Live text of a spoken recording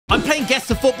playing Guess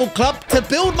the Football Club to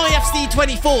build my FC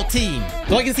 24 team.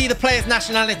 So I can see the players'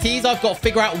 nationalities. I've got to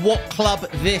figure out what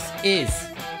club this is.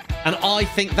 And I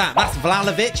think that's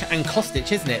Vlahovic and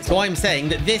Kostic, isn't it? So I'm saying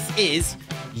that this is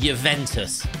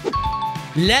Juventus.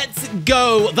 Let's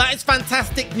go. That is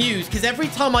fantastic news because every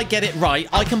time I get it right,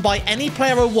 I can buy any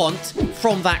player I want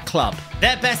from that club.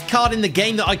 Their best card in the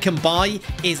game that I can buy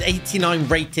is 89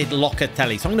 rated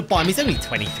Locatelli. So I'm going to buy him. He's only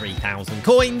 23,000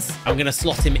 coins. I'm going to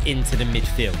slot him into the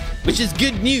midfield, which is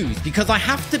good news because I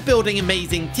have to build an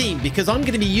amazing team because I'm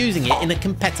going to be using it in a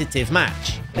competitive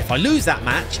match. If I lose that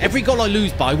match, every goal I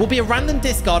lose by will be a random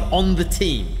discard on the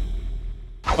team.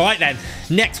 All right, then.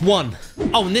 Next one.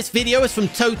 Oh, and this video is from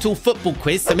Total Football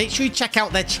Quiz, so make sure you check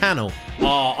out their channel.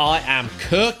 Oh, I am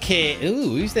cooking.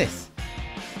 Ooh, who's this?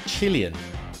 Chilean.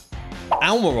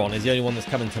 Almiron is the only one that's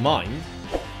coming to mind.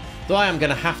 So I am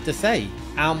going to have to say...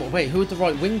 Wait, who would the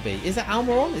right wing be? Is it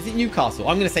Almiron? Is it Newcastle?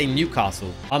 I'm going to say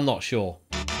Newcastle. I'm not sure.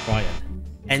 Brighton.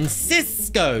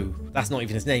 Enciso. That's not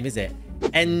even his name, is it?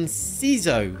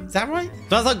 Enciso. Is that right?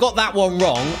 So as I got that one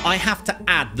wrong, I have to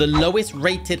add the lowest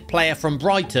rated player from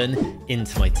Brighton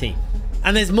into my team.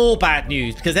 And there's more bad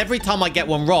news because every time I get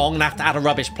one wrong and I have to add a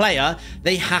rubbish player,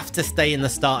 they have to stay in the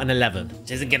starting 11, which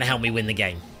isn't going to help me win the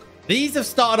game. These have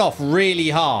started off really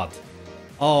hard.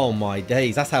 Oh my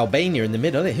days. That's Albania in the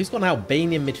middle, isn't it? Who's got an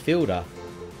Albanian midfielder?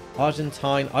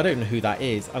 Argentine. I don't know who that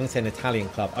is. I'm going to say an Italian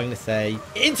club. I'm going to say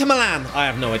Inter Milan. I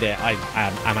have no idea. I'm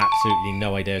absolutely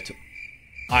no idea.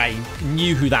 I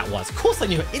knew who that was. Of course I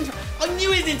knew it. I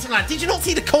knew it was Inter Milan. Did you not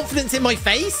see the confidence in my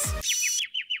face?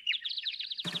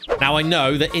 Now I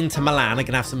know that Inter Milan are going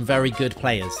to have some very good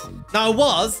players. Now I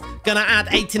was going to add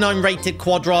 89 rated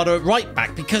Quadrado at right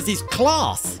back because he's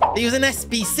class. He was an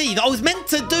SBC that I was meant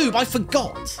to do, but I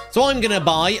forgot. So I'm going to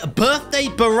buy a Birthday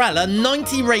Barella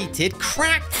 90 rated,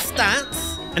 cracked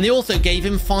stats. And they also gave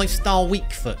him 5-star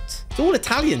weak foot. It's all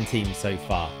Italian teams so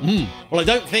far. Well, I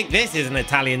don't think this is an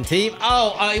Italian team.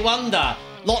 Oh, I wonder.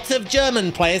 Lots of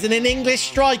German players and an English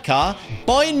striker.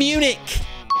 Bayern Munich.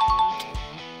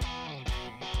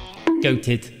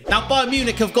 Goated. Now, Bayern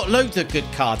Munich have got loads of good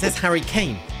cards. There's Harry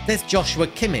Kane. There's Joshua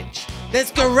Kimmich.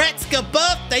 There's Goretzka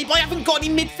birthday, but I haven't got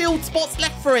any midfield spots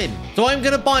left for him. So I'm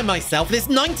going to buy myself this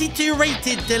 92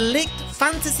 rated Delict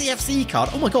Fantasy FC card.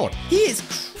 Oh my God, he is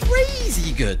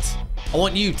crazy good. I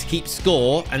want you to keep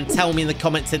score and tell me in the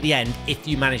comments at the end if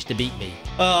you manage to beat me.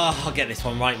 I'll get this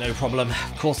one right, no problem.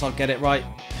 Of course I'll get it right.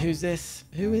 Who's this?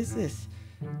 Who is this?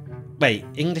 Wait,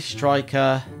 English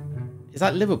striker. Is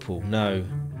that Liverpool? No.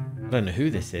 I don't know who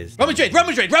this is. Real Madrid, Real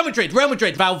Madrid, Real Madrid, Real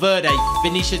Madrid, Valverde,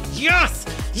 Vinicius. Yes!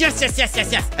 Yes, yes, yes,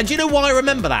 yes, yes. And do you know why I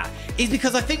remember that? Is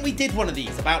because I think we did one of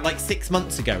these about like 6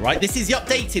 months ago, right? This is the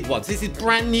updated one. So this is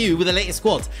brand new with the latest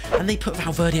squads. And they put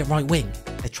Valverde at right wing.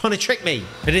 They're trying to trick me.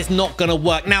 But it's not going to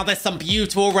work. Now there's some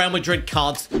beautiful Real Madrid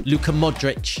cards. Luka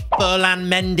Modric,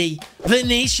 Ferland Mendy,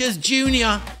 Vinicius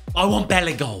Jr. I want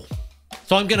Bellegoal.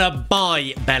 So I'm going to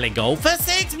buy Bellegoal for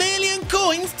 6 million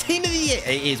coins. Team of the year.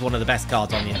 It is one of the best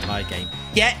cards on the entire game.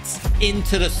 Get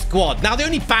into the squad. Now, the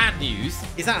only bad news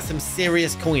is that some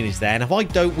serious coinage there. And if I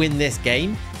don't win this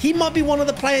game, he might be one of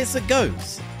the players that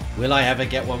goes. Will I ever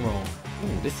get one wrong?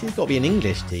 Oh, this has got to be an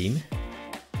English team.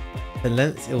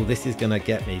 Oh, this is going to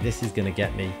get me. This is going to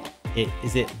get me.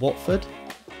 Is it Watford?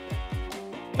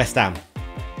 West Ham.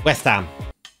 West Ham.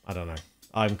 I don't know.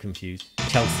 I'm confused.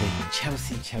 Chelsea.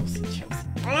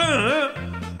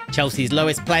 Chelsea's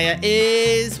lowest player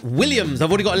is Williams. I've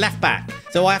already got a left back.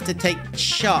 So I have to take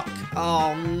Chuck.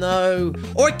 Oh, no.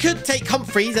 Or I could take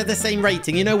Humphreys at the same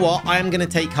rating. You know what? I am going to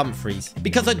take Humphreys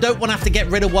because I don't want to have to get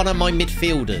rid of one of my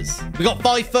midfielders. We've got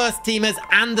 5 first-teamers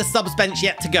and the subs bench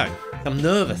yet to go. I'm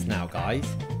nervous now, guys.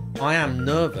 I am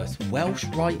nervous. Welsh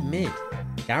right mid.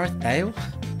 Gareth Bale?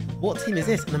 What team is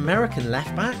this? An American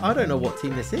left back? I don't know what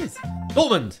team this is.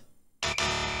 Dortmund.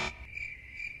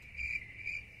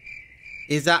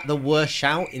 Is that the worst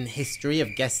shout in history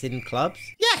of guessing clubs?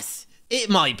 Yes, it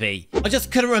might be. I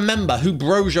just couldn't remember who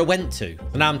Broja went to.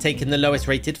 So now I'm taking the lowest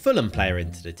rated Fulham player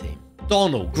into the team.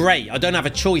 Donald, great. I don't have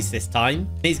a choice this time.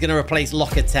 He's going to replace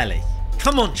Locatelli.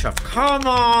 Come on, Chuff. Come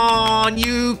on.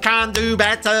 You can do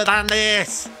better than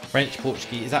this. French,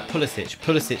 Portuguese. Is that Pulisic?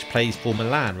 Pulisic plays for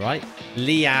Milan, right?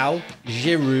 Leao,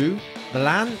 Giroud,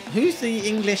 Milan. Who's the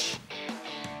English?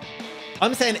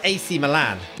 I'm saying AC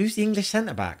Milan. Who's the English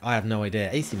centre-back? I have no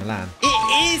idea. AC Milan.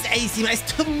 It is AC Milan.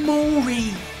 It's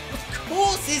Tomori. Of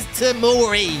course it's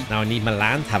Tomori. Now I need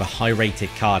Milan to have a high-rated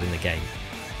card in the game.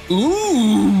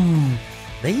 Ooh.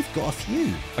 They've got a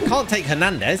few. I can't take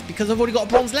Hernandez because I've already got a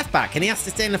bronze left-back and he has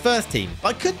to stay in the first team.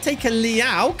 But I could take a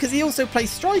Leao because he also plays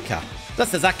striker.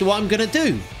 That's exactly what I'm going to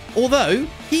do. Although,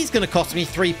 he's going to cost me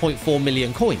 3.4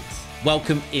 million coins.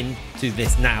 Welcome into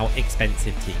this now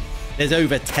expensive team. There's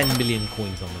over 10 million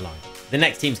coins on the line. The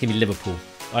next team's going to be Liverpool.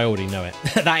 I already know it.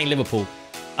 That ain't Liverpool.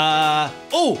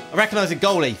 Oh, I recognise a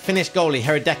goalie. Finnish goalie,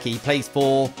 Heredecki, plays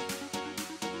for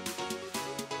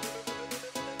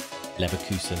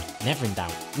Leverkusen. Never in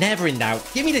doubt. Never in doubt.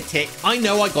 Give me the tick. I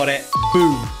know I got it.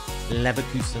 Boom.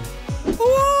 Leverkusen.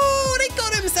 Oh, they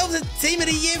got themselves a team of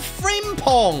the year,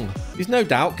 Frimpong. Who's no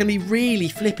doubt going to be really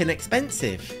flipping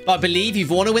expensive. But I believe if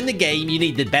you want to win the game, you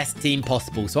need the best team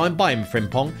possible. So I'm buying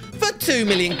Frimpong for 2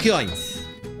 million coins.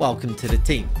 Welcome to the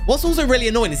team. What's also really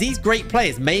annoying is these great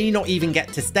players may not even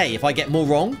get to stay if I get more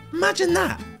wrong. Imagine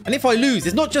that. And if I lose,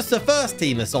 it's not just the first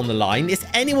team that's on the line. It's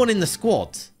anyone in the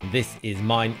squad. This is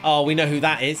mine. Oh, we know who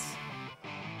that is.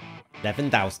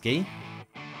 Lewandowski.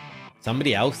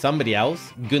 Somebody else.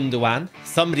 Gundogan.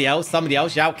 Somebody else.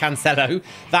 João Cancelo.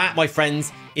 That, my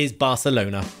friends, is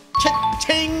Barcelona.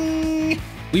 Cha-ching!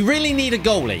 We really need a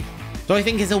goalie. So I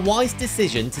think it's a wise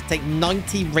decision to take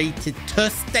 90 rated Ter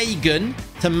Stegen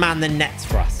to man the nets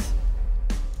for us.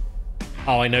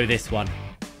 Oh, I know this one.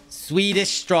 Swedish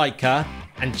striker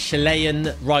and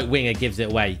Chilean right winger gives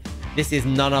it away. This is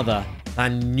none other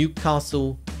than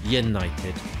Newcastle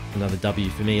United. Another W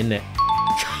for me, isn't it?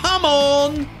 Come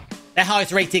on! Their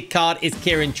highest rated card is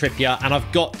Kieran Trippier, and I've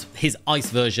got his ice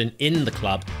version in the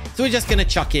club. So we're just going to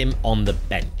chuck him on the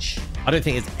bench. I don't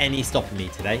think there's any stopping me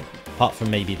today, apart from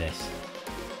maybe this.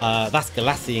 That's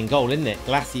Galassi in goal, isn't it?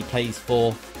 Galassi plays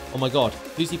for... Oh my God.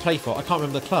 Who's he play for? I can't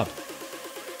remember the club.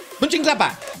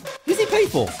 Mönchengladbach. Who's he play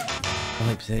for?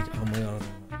 Leipzig. Oh my God.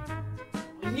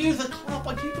 I knew the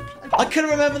club. I couldn't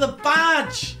remember the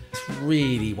badge. It's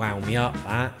really wound me up,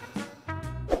 that.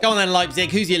 Go on then, Leipzig.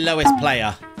 Who's your lowest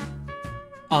player?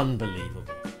 Unbelievable.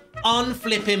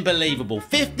 Unflipping believable.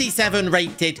 57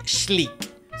 rated Schleek.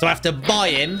 So I have to buy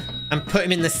him and put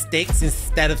him in the sticks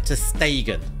instead of Ter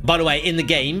Stegen. By the way, in the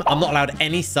game, I'm not allowed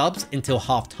any subs until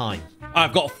half time.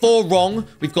 I've got 4 wrong.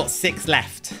 We've got 6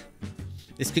 left.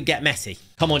 This could get messy.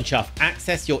 Come on, Chuff.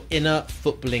 Access your inner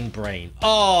footballing brain.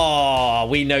 Oh,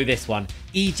 we know this one.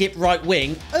 Egypt right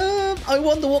wing. I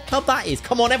wonder what club that is.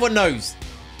 Come on, everyone knows.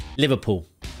 Liverpool.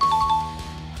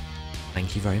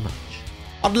 Thank you very much.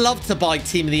 I'd love to buy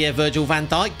Team of the Year Virgil van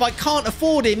Dijk, but I can't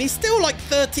afford him. He's still like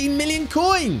 13 million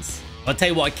coins. I'll tell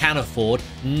you what I can afford.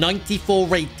 94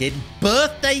 rated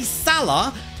birthday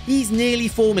Salah. He's nearly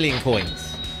 4 million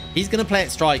coins. He's going to play at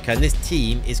striker, and this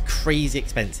team is crazy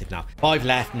expensive now. 5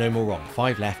 left, no more wrong.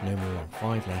 5 left, no more wrong.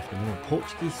 5 left, no more wrong.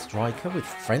 Portuguese striker with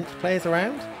French players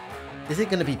around? Is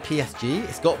it going to be PSG?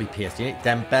 It's got to be PSG.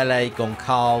 Dembele,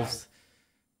 Goncalves,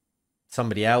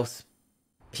 somebody else.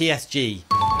 PSG.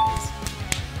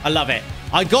 I love it.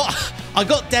 I got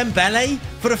Dembele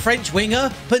for the French winger,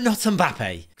 but not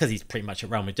Mbappe. Because he's pretty much at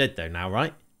Real Madrid though now,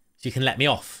 right? So you can let me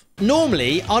off.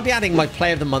 Normally, I'd be adding my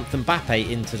Player of the Month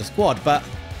Mbappe into the squad, but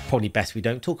probably best we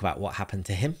don't talk about what happened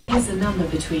to him. Here's a number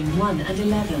between 1 and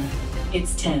 11.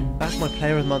 It's 10. That's my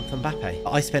Player of the Month Mbappe.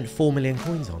 I spent 4 million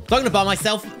coins on. So I'm going to buy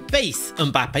myself base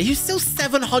Mbappe, who's still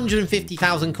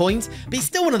 750,000 coins, but he's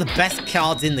still one of the best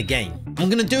cards in the game. I'm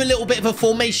going to do a little bit of a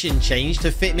formation change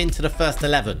to fit him into the first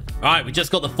 11. All right, we just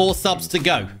got the 4 subs to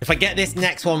go. If I get this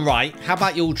next one right, how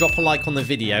about you all drop a like on the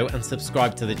video and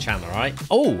subscribe to the channel, all right?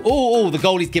 Oh, the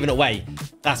goalie's given away.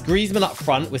 That's Griezmann up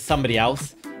front with somebody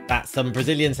else. That's some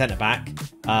Brazilian centre-back,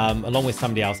 along with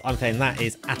somebody else. I'm saying that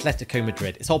is Atletico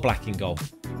Madrid. It's all black in goal.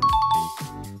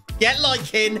 Get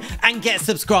liking and get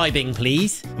subscribing,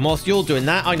 please. And whilst you're doing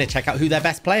that, I'm going to check out who their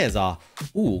best players are.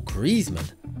 Ooh,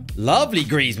 Griezmann. Lovely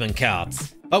Griezmann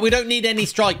cards. But we don't need any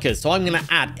strikers, so I'm going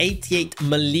to add 88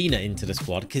 Molina into the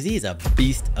squad because he's a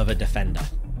beast of a defender.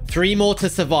 3 more to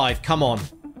survive. Come on.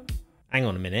 Hang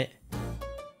on a minute.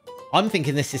 I'm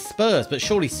thinking this is Spurs, but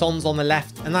surely Son's on the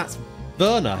left, and that's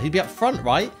Werner. He'd be up front,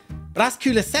 right? But that's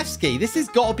Kulusevski. This has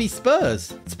got to be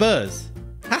Spurs. Spurs.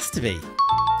 Has to be.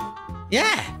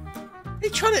 Yeah. They're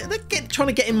trying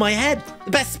to get in my head.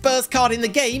 The best Spurs card in the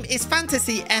game is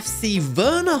Fantasy FC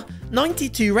Werner.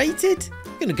 92 rated.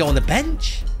 I'm going to go on the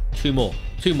bench. 2 more.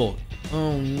 2 more.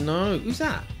 Oh, no. Who's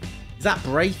that? Is that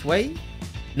Braithwaite?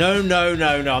 No.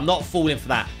 I'm not falling for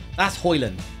that. That's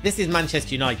Højlund. This is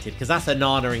Manchester United because that's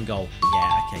Onana in goal.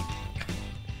 Yeah, okay.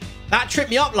 That tripped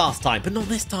me up last time, but not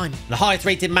this time. The highest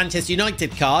rated Manchester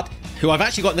United card, who I've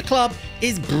actually got in the club,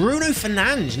 is Bruno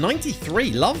Fernandes,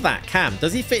 93. Love that, Cam.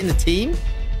 Does he fit in the team?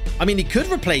 I mean, he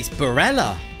could replace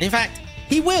Barella. In fact,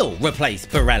 he will replace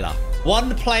Barella.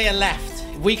 1 player left.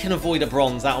 If we can avoid a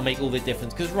bronze, that'll make all the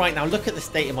difference. Because right now, look at the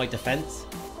state of my defence.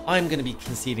 I'm going to be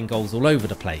conceding goals all over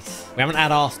the place. We haven't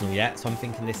had Arsenal yet, so I'm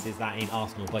thinking that ain't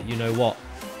Arsenal. But you know what?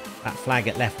 That flag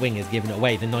at left wing has given it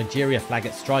away. The Nigeria flag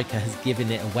at striker has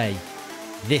given it away.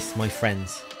 This, my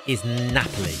friends, is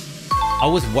Napoli. I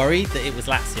was worried that it was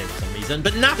Lazio for some reason,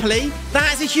 but Napoli,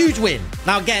 that is a huge win.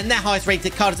 Now, again, their highest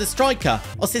rated card is a striker.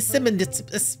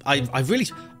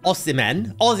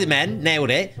 Osimhen, nailed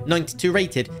it. 92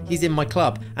 rated. He's in my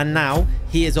club. And now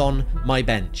he is on my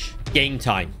bench. Game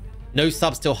time. No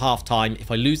subs till half-time.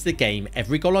 If I lose the game,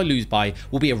 every goal I lose by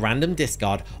will be a random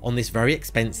discard on this very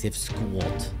expensive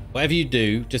squad. Whatever you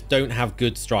do, just don't have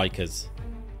good strikers.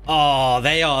 Oh,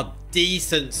 they are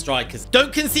decent strikers.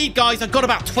 Don't concede, guys. I've got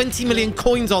about 20 million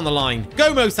coins on the line.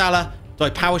 Go, Mo Salah. Do I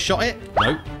power shot it?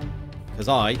 Nope. Because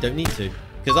I don't need to.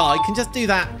 Because I can just do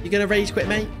that. You're going to rage quit,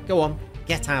 mate? Go on.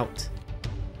 Get out.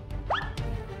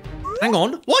 Hang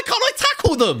on. Why can't I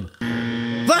tackle them?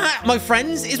 That, my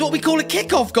friends, is what we call a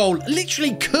kickoff goal.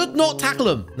 Literally could not tackle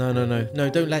him. No, no, no. No,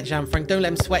 don't let Jean-Frank. Don't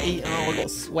let him sweaty. Oh, I got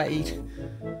sweaty.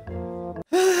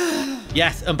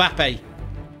 Yes, Mbappe.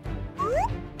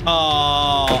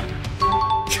 Oh.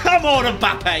 Come on,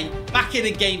 Mbappe. Back in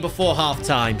the game before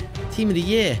half-time. Team of the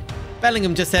year.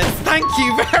 Bellingham just says, thank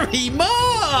you very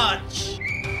much.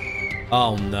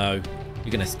 Oh, no.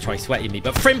 You're going to try sweating me.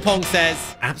 But Frimpong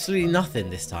says, absolutely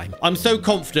nothing this time. I'm so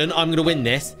confident I'm going to win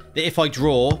this that if I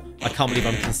draw, I can't believe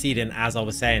I'm conceding as I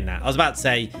was saying that. I was about to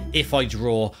say, if I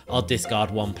draw, I'll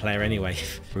discard one player anyway.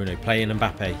 Bruno playing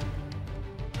Mbappe.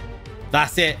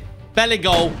 That's it. Belly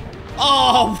goal.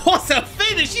 Oh, what a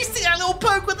finish. You see that little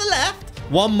poke with the left?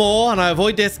 One more and I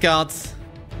avoid discards.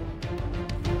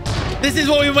 This is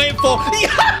what we waiting for.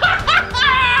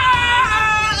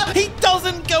 He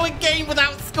doesn't go a game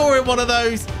without scoring one of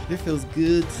those. It feels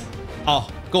good. Oh,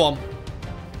 go on.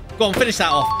 Go on, finish that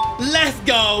off. Let's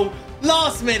go.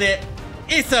 Last minute.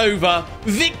 It's over.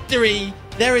 Victory.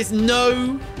 There is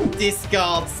no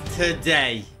discards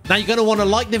today. Now, you're going to want to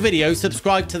like the video,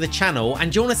 subscribe to the channel,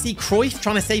 and do you want to see Cruyff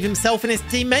trying to save himself and his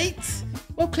teammates?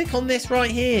 Well, click on this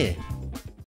right here.